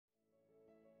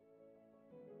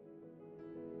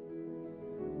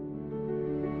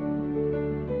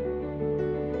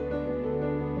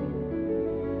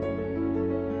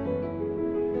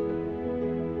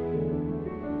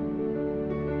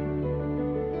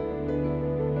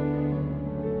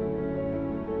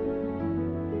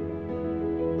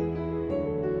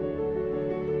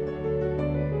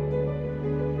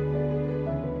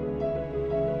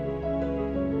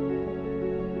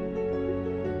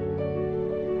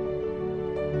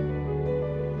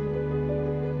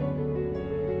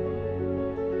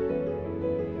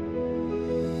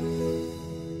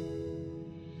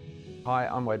Hi,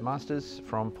 I'm Wade Masters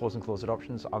from Paws and Claws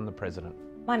Adoptions. I'm the president.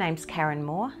 My name's Karen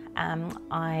Moore.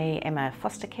 I am a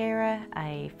foster carer,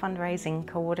 a fundraising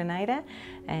coordinator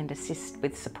and assist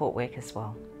with support work as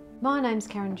well. My name's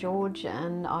Karen George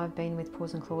and I've been with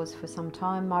Paws and Claws for some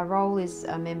time. My role is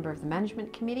a member of the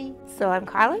management committee. So I'm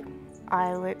Kylie.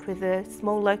 I work with a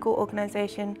small local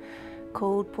organisation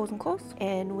called Paws and Claws,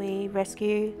 and we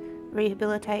rescue,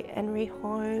 rehabilitate and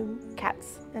rehome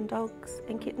cats and dogs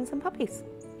and kittens and puppies.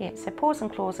 Yeah, so Paws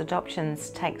and Claws Adoptions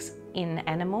takes in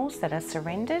animals that are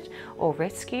surrendered or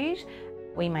rescued.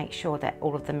 We make sure that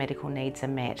all of the medical needs are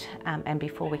met, and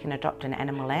before we can adopt an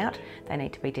animal out, they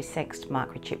need to be desexed,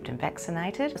 microchipped and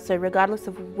vaccinated. So regardless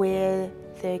of where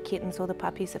the kittens or the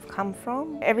puppies have come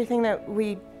from, everything that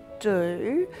we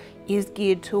do is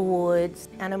geared towards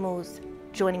animals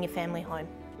joining your family home.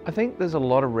 I think there's a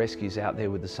lot of rescues out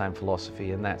there with the same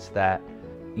philosophy, and that's that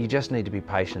you just need to be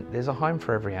patient. There's a home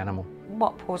for every animal.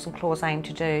 What Paws and Claws aim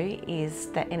to do is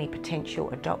that any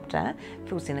potential adopter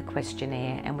fills in a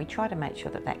questionnaire, and we try to make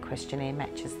sure that that questionnaire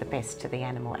matches the best to the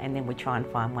animal, and then we try and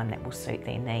find one that will suit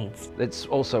their needs. That's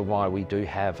also why we do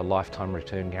have a lifetime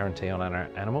return guarantee on our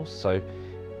animals. So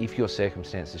if your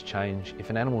circumstances change,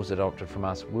 if an animal is adopted from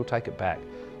us, we'll take it back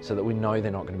so that we know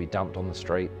they're not going to be dumped on the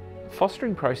street.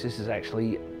 Fostering process is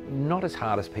actually not as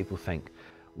hard as people think.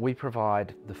 We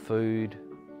provide the food,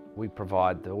 we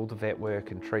provide all the vet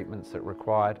work and treatments that are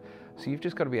required, so you've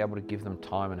just got to be able to give them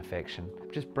time and affection.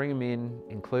 Just bring them in,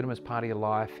 include them as part of your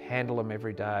life, handle them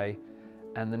every day,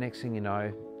 and the next thing you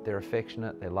know, they're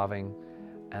affectionate, they're loving,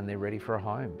 and they're ready for a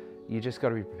home. You just got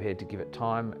to be prepared to give it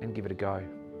time and give it a go.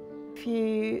 If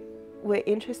you were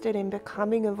interested in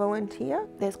becoming a volunteer,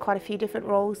 there's quite a few different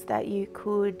roles that you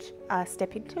could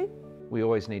step into. We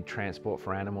always need transport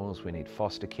for animals, we need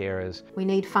foster carers. We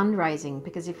need fundraising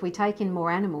because if we take in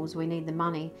more animals, we need the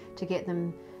money to get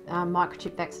them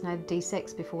microchip vaccinated,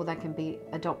 desexed before they can be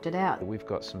adopted out. We've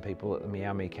got some people at the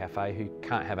Meow Me Cafe who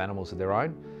can't have animals of their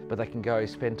own, but they can go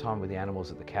spend time with the animals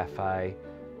at the cafe,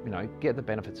 get the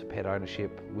benefits of pet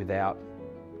ownership without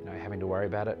having to worry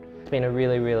about it. It's been a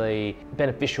really, really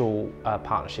beneficial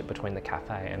partnership between the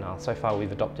cafe and us. So far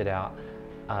we've adopted out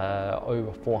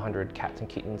over 400 cats and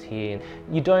kittens here.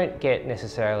 You don't get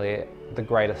necessarily the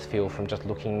greatest feel from just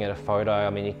looking at a photo. I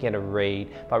mean, you get a read,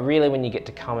 but really when you get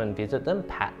to come and visit them,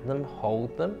 pat them,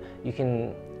 hold them, you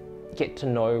can get to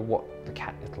know what the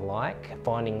cat is like.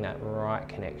 Finding that right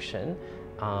connection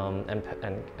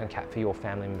and cat for your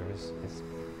family members is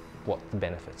what the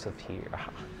benefits of here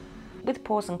are. With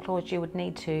Paws and Claws, you would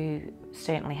need to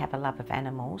certainly have a love of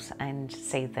animals and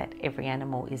see that every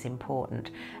animal is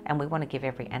important, and we want to give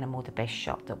every animal the best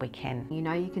shot that we can. You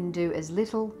know, you can do as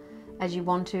little as you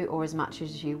want to or as much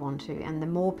as you want to, and the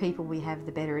more people we have,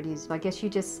 the better it is. I guess you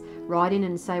just write in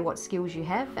and say what skills you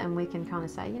have, and we can kind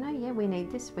of say, yeah, we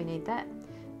need this, we need that.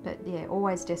 But yeah,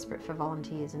 always desperate for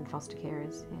volunteers and foster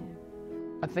carers. Yeah.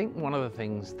 I think one of the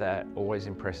things that always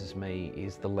impresses me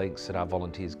is the lengths that our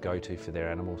volunteers go to for their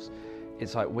animals.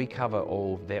 It's like we cover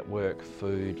all vet work,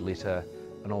 food, litter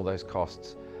and all those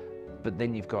costs, but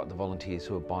then you've got the volunteers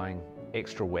who are buying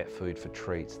extra wet food for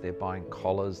treats, they're buying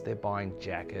collars, they're buying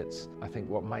jackets. I think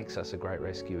what makes us a great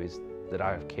rescue is that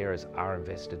our carers are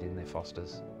invested in their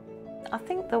fosters. I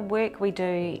think the work we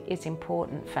do is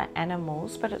important for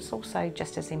animals, but it's also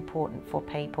just as important for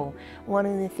people. One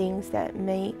of the things that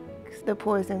makes the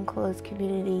Paws and Claws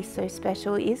community so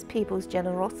special is people's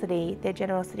generosity. Their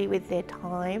generosity with their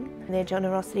time, their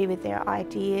generosity with their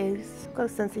ideas. Got a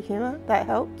sense of humour, that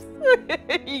helps.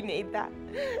 You need that.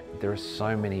 There are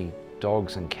so many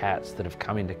dogs and cats that have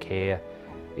come into care,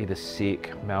 either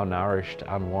sick, malnourished,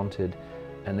 unwanted,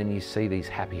 and then you see these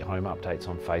happy home updates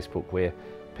on Facebook where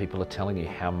people are telling you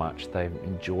how much they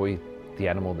enjoy the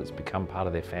animal that's become part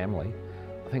of their family.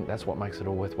 I think that's what makes it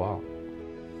all worthwhile.